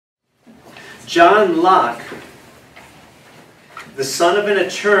John Locke, the son of an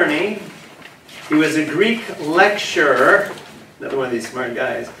attorney, he was a Greek lecturer, another one of these smart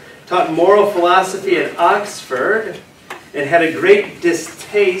guys, taught moral philosophy at Oxford, and had a great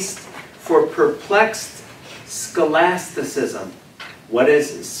distaste for perplexed scholasticism. What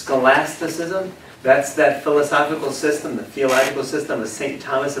is scholasticism? That's that philosophical system, the theological system of St.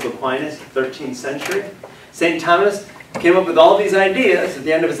 Thomas of Aquinas, 13th century. St. Thomas came up with all these ideas. At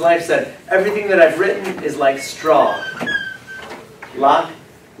the end of his life said, everything that I've written is like straw. Locke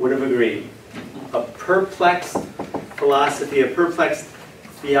would have agreed. A perplexed philosophy, a perplexed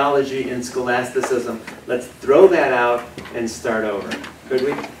theology in scholasticism. Let's throw that out and start over. Could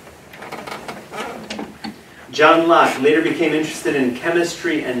we? John Locke later became interested in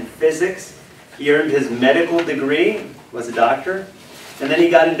chemistry and physics. He earned his medical degree, was a doctor, and then he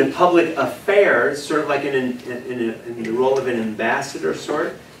got into public affairs, sort of like in the role of an ambassador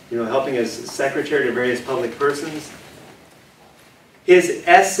sort, helping as secretary to various public persons. His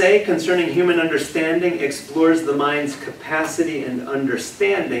essay concerning human understanding explores the mind's capacity and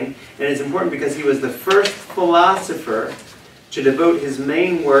understanding, and it's important because he was the first philosopher to devote his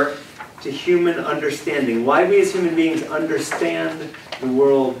main work to human understanding. Why we as human beings understand the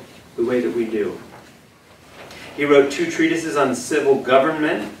world the way that we do. He wrote 2 treatises on civil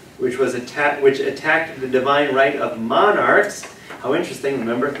government, which attacked the divine right of monarchs. How interesting,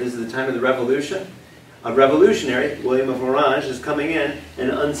 remember, this is the time of the Revolution. A revolutionary, William of Orange, is coming in and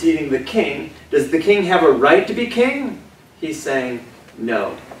unseating the king. Does the king have a right to be king? He's saying,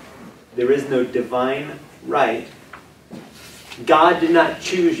 no. There is no divine right. God did not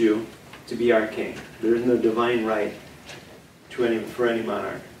choose you to be our king. There is no divine right for any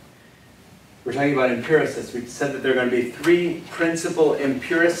monarch. We're talking about empiricists. We said that there are going to be 3 principal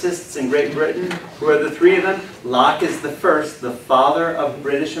empiricists in Great Britain. Who are the 3 of them? Locke is the first, the father of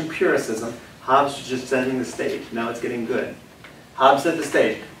British empiricism. Hobbes was just setting the stage. Now it's getting good. Hobbes set the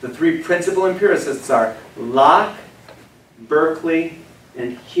stage. The 3 principal empiricists are Locke, Berkeley,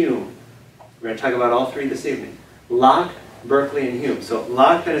 and Hume. We're going to talk about all 3 this evening. Locke, Berkeley, and Hume. So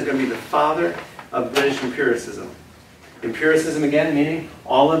Locke then is going to be the father of British empiricism. Empiricism, again, meaning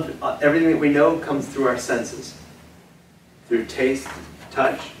everything that we know comes through our senses. Through taste,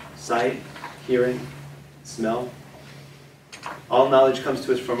 touch, sight, hearing, smell. All knowledge comes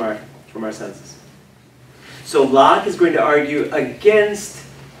to us from our senses. So Locke is going to argue against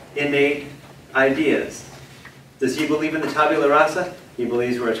innate ideas. Does he believe in the tabula rasa? He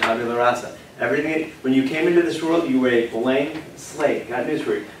believes we're a tabula rasa. When you came into this world, you were a blank slate. Got news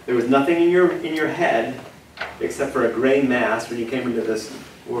for you. There was nothing in your head except for a gray mass when you came into this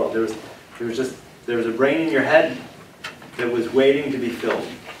world. There was a brain in your head that was waiting to be filled.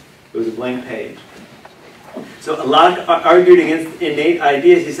 It was a blank page. So Locke argued against innate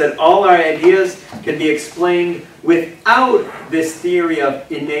ideas. He said all our ideas can be explained without this theory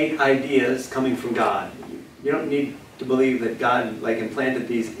of innate ideas coming from God. You don't need to believe that God implanted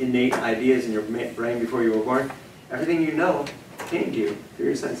these innate ideas in your brain before you were born. Everything you know came to you through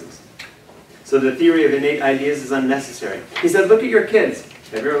your senses. So the theory of innate ideas is unnecessary. He said, look at your kids.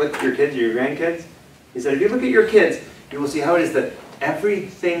 Have you ever looked at your kids or your grandkids? He said, if you look at your kids, you will see how it is that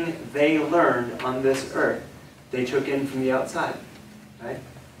everything they learned on this earth, they took in from the outside. Right?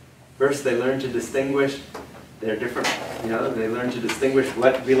 First, they learned to distinguish their different, they learned to distinguish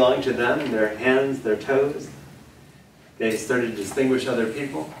what belonged to them, their hands, their toes. They started to distinguish other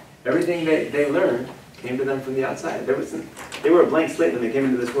people. Everything they learned came to them from the outside. They were a blank slate when they came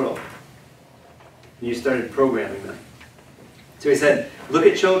into this world. And you started programming them. So he said, look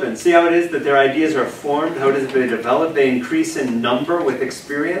at children. See how it is that their ideas are formed? How it is that they develop? They increase in number with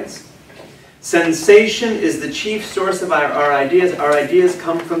experience. Sensation is the chief source of our ideas. Our ideas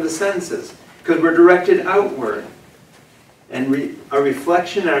come from the senses because we're directed outward. And our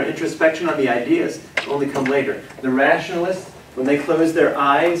reflection and our introspection on the ideas only come later. The rationalists, when they close their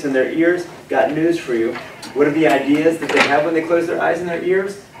eyes and their ears, got news for you. What are the ideas that they have when they close their eyes and their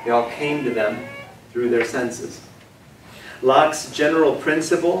ears? They all came to them through their senses. Locke's general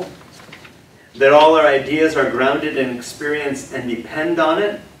principle that all our ideas are grounded in experience and depend on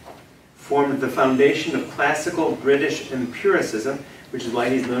it formed the foundation of classical British empiricism, which is why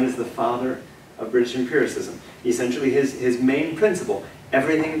he's known as the father of British empiricism. Essentially, his main principle,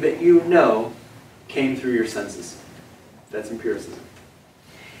 everything that you know came through your senses. That's empiricism.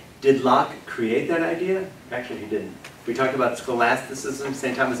 Did Locke create that idea? Actually, he didn't. We talked about scholasticism,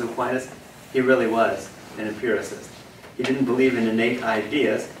 St. Thomas of Aquinas. He really was an empiricist. He didn't believe in innate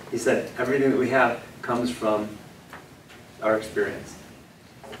ideas. He said everything that we have comes from our experience.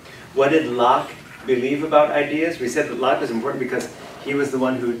 What did Locke believe about ideas? We said that Locke was important because He was the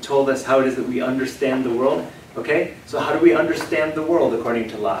one who told us how it is that we understand the world. Okay? So how do we understand the world according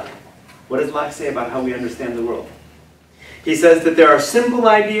to Locke? What does Locke say about how we understand the world? He says that there are simple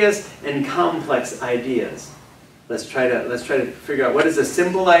ideas and complex ideas. Let's try to figure out what is a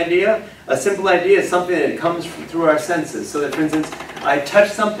simple idea. A simple idea is something that comes through our senses. So that, for instance, I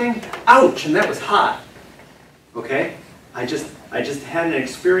touched something, ouch, and that was hot. Okay? I just had an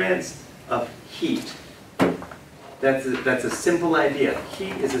experience of heat. That's a simple idea.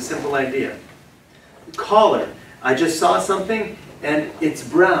 Heat is a simple idea. Color. I just saw something and it's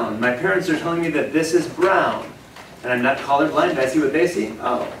brown. My parents are telling me that this is brown. And I'm not colorblind. I see what they see.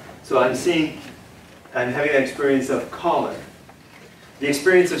 Oh. So I'm having an experience of color. The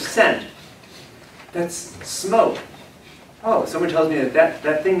experience of scent. That's smoke. Oh, someone tells me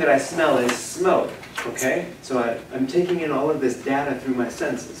that thing that I smell is smoke. Okay? So I'm taking in all of this data through my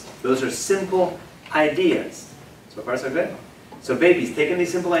senses. Those are simple ideas. So far, so good? So babies take in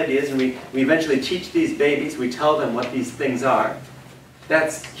these simple ideas, and we eventually teach these babies, we tell them what these things are.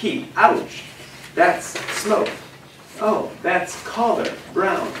 That's heat. Ouch. That's smoke. Oh, that's color.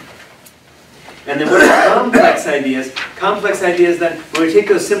 Brown. And then what are complex ideas? Complex ideas, then, when we take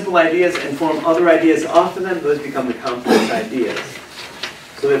those simple ideas and form other ideas off of them, those become the complex ideas.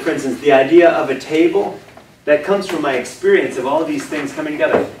 So that, for instance, the idea of a table, that comes from my experience of all of these things coming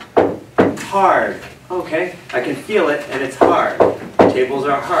together. Hard. Okay, I can feel it, and it's hard. Tables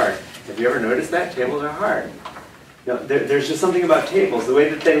are hard. Have you ever noticed that? Tables are hard. You know, there's just something about tables, the way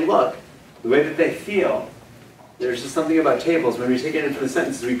that they look, the way that they feel. There's just something about tables. When we take it in for the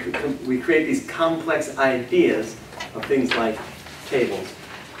sentences, we create these complex ideas of things like tables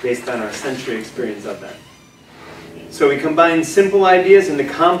based on our sensory experience of them. So we combine simple ideas into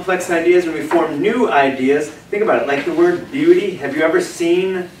complex ideas, and we form new ideas. Think about it, like the word beauty. Have you ever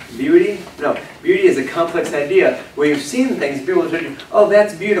seen beauty? No. Beauty is a complex idea where you've seen things, people tell you, oh,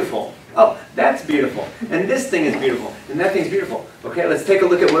 that's beautiful. Oh, that's beautiful. And this thing is beautiful. And that thing's beautiful. Okay, let's take a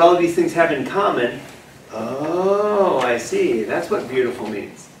look at what all of these things have in common. Oh, I see. That's what beautiful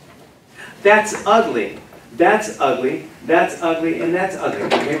means. That's ugly. That's ugly. That's ugly. And that's ugly.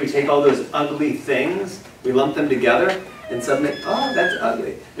 Okay, we take all those ugly things, we lump them together, and suddenly, oh, that's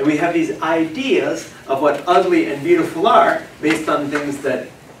ugly. And we have these ideas of what ugly and beautiful are based on things that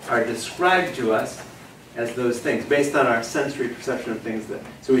are described to us as those things, based on our sensory perception of things.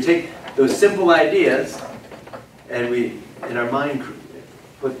 So we take those simple ideas, and we, in our mind,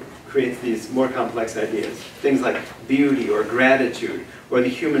 creates these more complex ideas. Things like beauty or gratitude or the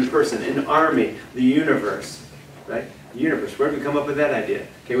human person, an army, the universe, right? The universe, where did we come up with that idea?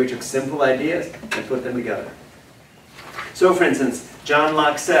 Okay, we took simple ideas and put them together. So for instance, John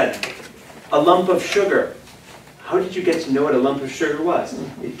Locke said, a lump of sugar. How did you get to know what a lump of sugar was?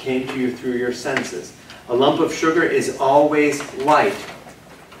 It came to you through your senses. A lump of sugar is always white.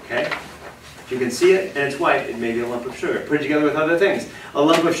 Okay? If you can see it and it's white, it may be a lump of sugar. Put it together with other things. A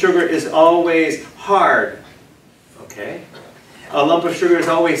lump of sugar is always hard. Okay? A lump of sugar is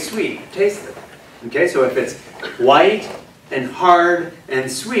always sweet. Taste it. Okay, so if it's white and hard and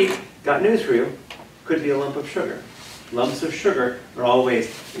sweet, got news for you, could be a lump of sugar. Lumps of sugar are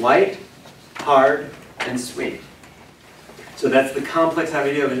always white, hard, and sweet. So that's the complex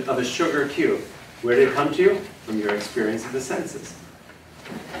idea of a sugar cube. Where did it come to you? From your experience of the senses.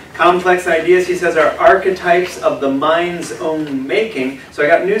 Complex ideas, he says, are archetypes of the mind's own making. So I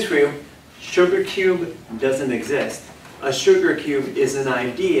got news for you. Sugar cube doesn't exist. A sugar cube is an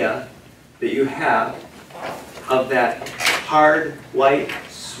idea that you have of that hard, white,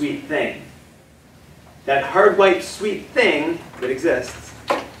 sweet thing. That hard, white, sweet thing that exists,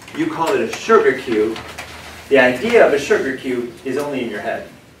 you call it a sugar cube. The idea of a sugar cube is only in your head.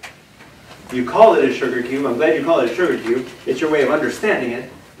 You call it a sugar cube. I'm glad you call it a sugar cube. It's your way of understanding it,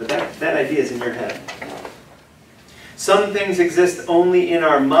 but that idea is in your head. Some things exist only in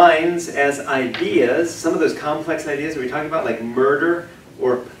our minds as ideas. Some of those complex ideas that we talked about, like murder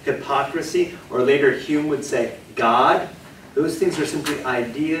or hypocrisy, or later Hume would say God, those things are simply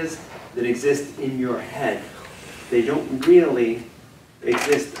ideas that exist in your head. They don't really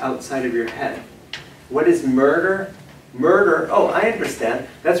exist outside of your head. What is murder? Murder, oh, I understand.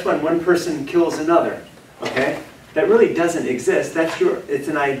 That's when one person kills another. Okay? That really doesn't exist. It's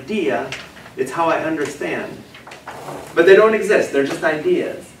an idea. It's how I understand. But they don't exist. They're just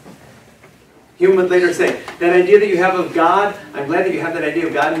ideas. Hume would later say, that idea that you have of God, I'm glad that you have that idea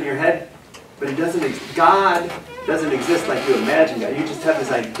of God in your head, but it doesn't God doesn't exist like you imagine God. You just have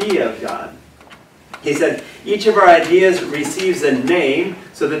this idea of God. He said, each of our ideas receives a name,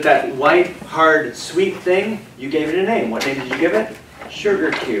 so that white, hard, sweet thing, you gave it a name. What name did you give it?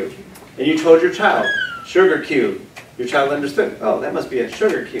 Sugar cube. And you told your child, sugar cube. Your child understood, oh, that must be a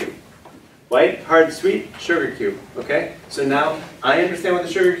sugar cube. White, hard, sweet, sugar cube, okay? So now I understand what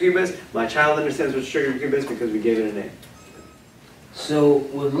the sugar cube is. My child understands what sugar cube is because we gave it a name. So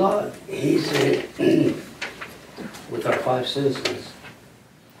with Locke, he said, with our five senses,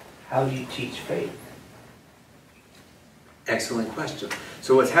 how do you teach faith? Excellent question.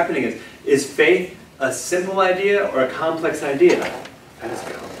 So what's happening is faith a simple idea or a complex idea? That is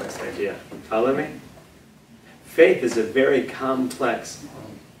a complex idea. Follow me? Faith is a very complex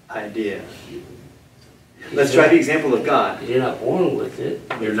idea. Let's try the example of God. You're not born with it.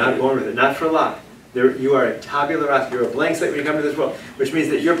 You're not born with it. Not for Locke. You are a tabula rasa. You're a blank slate when you come to this world, which means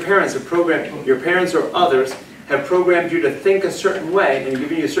that your parents have programmed, your parents or others have programmed you to think a certain way and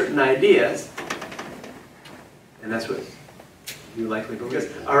given you certain ideas, and that's what you likely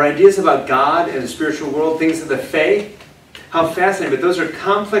believe. Our ideas about God and the spiritual world, things of the faith, how fascinating, but those are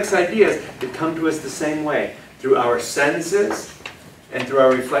complex ideas that come to us the same way, through our senses and through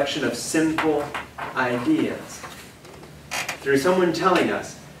our reflection of simple ideas. Through someone telling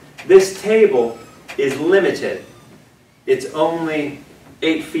us, this table is limited. It's only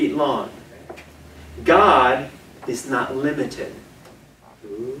 8 feet long. God is not limited.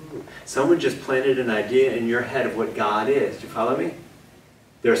 Ooh. Someone just planted an idea in your head of what God is. Do you follow me?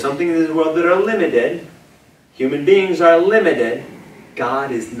 There are some things in this world that are limited. Human beings are limited. God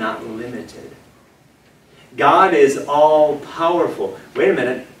is not limited. God is all-powerful. Wait a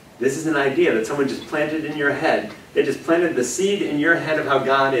minute. This is an idea that someone just planted in your head. They just planted the seed in your head of how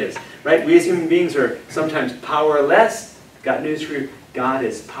God is. Right? We as human beings are sometimes powerless. Got news for you. God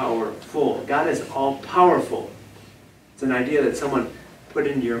is powerful. God is all-powerful. It's an idea that someone put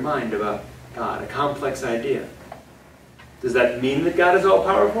into your mind about God, a complex idea. Does that mean that God is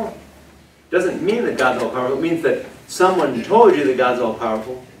all-powerful? It doesn't mean that God's all-powerful. It means that someone told you that God's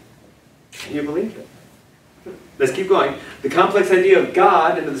all-powerful, and you believed it. Let's keep going. The complex idea of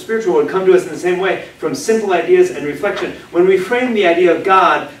God and of the spiritual world come to us in the same way, from simple ideas and reflection. When we frame the idea of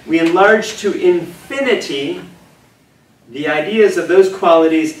God, we enlarge to infinity the ideas of those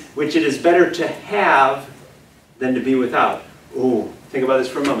qualities which it is better to have than to be without. Ooh, think about this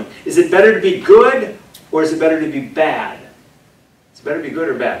for a moment. Is it better to be good, or is it better to be bad? Is it better to be good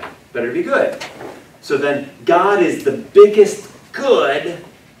or bad? Better to be good. So then, God is the biggest good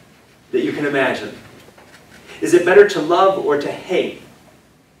that you can imagine. Is it better to love or to hate?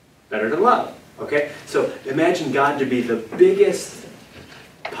 Better to love. Okay? So imagine God to be the biggest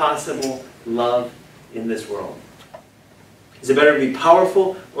possible love in this world. Is it better to be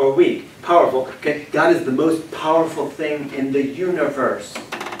powerful or weak? Powerful. Okay? God is the most powerful thing in the universe.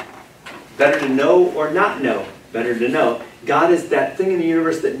 Better to know or not know? Better to know. God is that thing in the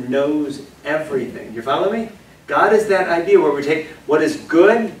universe that knows everything. You follow me? God is that idea where we take what is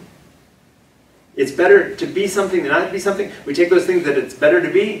good. It's better to be something than not to be something. We take those things that it's better to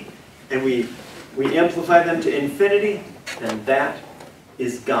be, and we amplify them to infinity, and that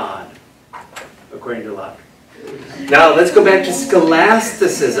is God, according to Locke. Now, let's go back to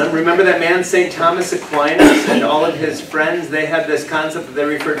scholasticism. Remember that man, St. Thomas Aquinas, and all of his friends? They had this concept that they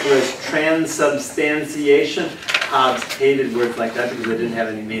referred to as transubstantiation. Hobbes hated words like that because they didn't have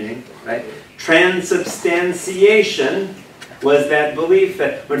any meaning, right? Transubstantiation was that belief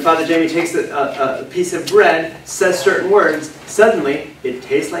that when Father Jamie takes a piece of bread, says certain words, suddenly it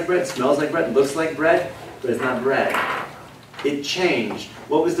tastes like bread, smells like bread, looks like bread, but it's not bread. It changed.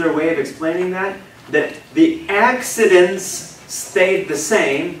 What was their way of explaining that? That the accidents stayed the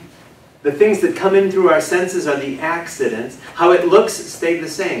same. The things that come in through our senses are the accidents. How it looks stayed the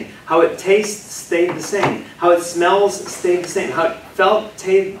same. How it tastes stayed the same. How it smells stayed the same. How it felt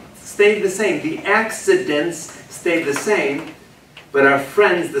stayed the same. The accidents stayed the same, but our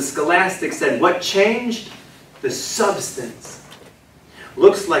friends, the scholastics, said, what changed? The substance.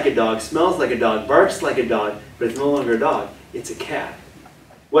 Looks like a dog, smells like a dog, barks like a dog, but it's no longer a dog. It's a cat.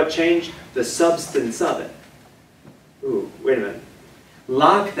 What changed? The substance of it. Ooh, wait a minute.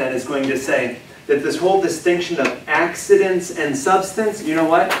 Locke then is going to say that this whole distinction of accidents and substance, you know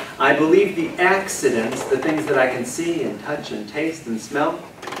what? I believe the accidents, the things that I can see and touch and taste and smell,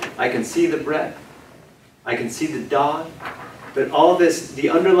 I can see the bread. I can see the dog, but all this,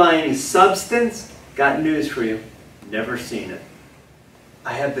 the underlying substance, got news for you. Never seen it.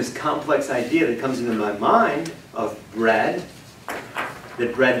 I have this complex idea that comes into my mind of bread,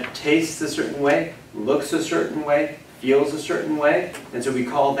 that bread tastes a certain way, looks a certain way, feels a certain way, and so we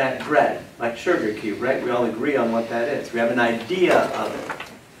call that bread, like sugar cube, right? We all agree on what that is. We have an idea of it.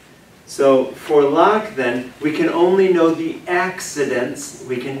 So for Locke, then, we can only know the accidents.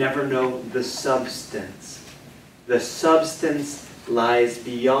 We can never know the substance. The substance lies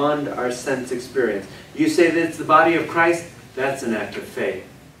beyond our sense experience. You say that it's the body of Christ, that's an act of faith,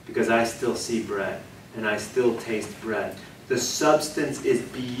 because I still see bread, and I still taste bread. The substance is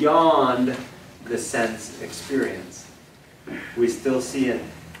beyond the sense experience. We still see it,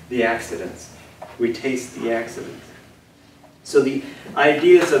 the accidents. We taste the accidents. So the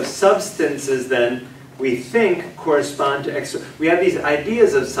ideas of substances then, we think correspond to we have these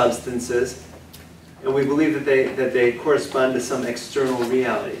ideas of substances, and we believe that they correspond to some external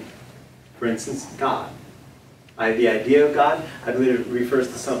reality. For instance, God. I have the idea of God. I believe it refers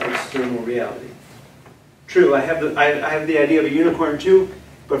to some external reality. True, I have the idea of a unicorn too,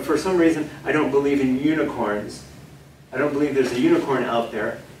 but for some reason I don't believe in unicorns. I don't believe there's a unicorn out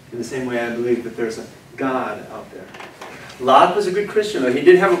there in the same way I believe that there's a God out there. Locke was a good Christian, though. He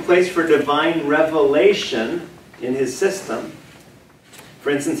did have a place for divine revelation in his system. For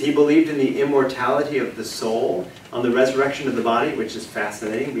instance, he believed in the immortality of the soul, on the resurrection of the body, which is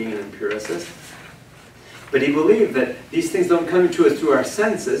fascinating, being an empiricist. But he believed that these things don't come to us through our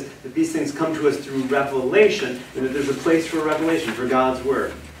senses, that these things come to us through revelation, and that there's a place for revelation, for God's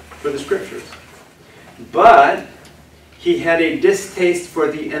Word, for the Scriptures. But he had a distaste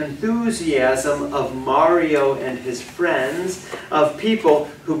for the enthusiasm of Mario and his friends, of people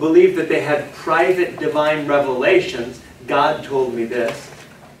who believed that they had private divine revelations. God told me this,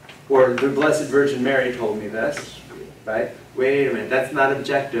 or the Blessed Virgin Mary told me this, right? Wait a minute, that's not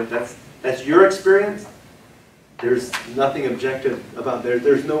objective. That's your experience? There's nothing objective about there.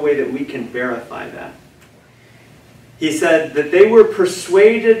 There's no way that we can verify that. He said that they were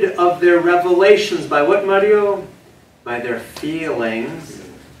persuaded of their revelations by what, Mario? By their feelings.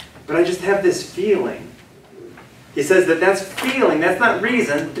 But I just have this feeling. He says that that's feeling, that's not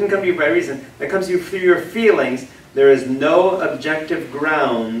reason. It didn't come to you by reason. That comes to you through your feelings. There is no objective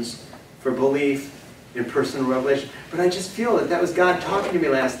grounds for belief in personal revelation. But I just feel that that was God talking to me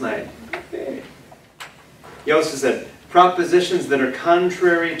last night. Okay. He also said, propositions that are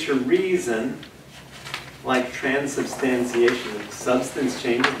contrary to reason, like transubstantiation. If substance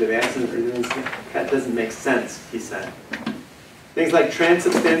changes, the accident, that doesn't make sense, he said. Things like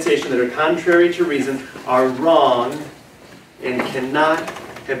transubstantiation that are contrary to reason are wrong and cannot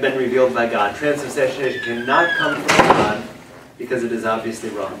have been revealed by God. Transubstantiation cannot come from God because it is obviously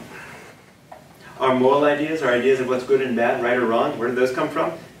wrong. Our moral ideas, our ideas of what's good and bad, right or wrong, where do those come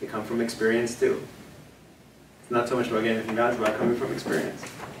from? They come from experience too. It's not so much about getting from God, it's about coming from experience.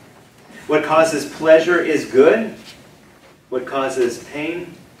 What causes pleasure is good. What causes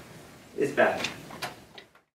pain is bad.